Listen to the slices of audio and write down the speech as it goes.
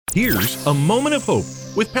Here's a moment of hope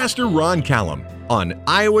with Pastor Ron Callum on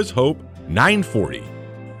Iowa's Hope 940.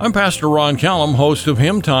 I'm Pastor Ron Callum, host of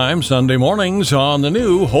Hymn Time Sunday mornings on the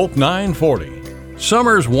new Hope 940.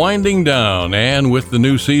 Summer's winding down, and with the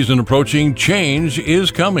new season approaching, change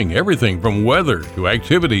is coming. Everything from weather to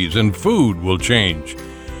activities and food will change.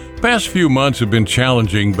 The past few months have been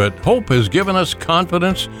challenging, but hope has given us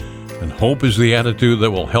confidence, and hope is the attitude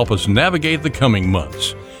that will help us navigate the coming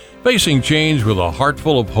months. Facing change with a heart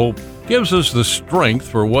full of hope gives us the strength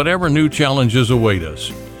for whatever new challenges await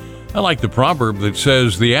us. I like the proverb that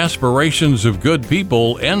says, "The aspirations of good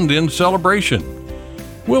people end in celebration."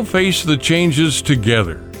 We'll face the changes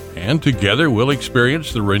together, and together we'll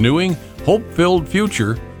experience the renewing, hope-filled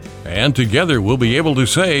future, and together we'll be able to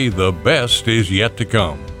say the best is yet to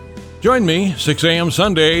come. Join me 6 a.m.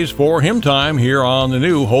 Sundays for Hymn Time here on the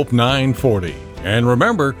new Hope 940. And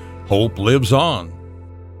remember, hope lives on.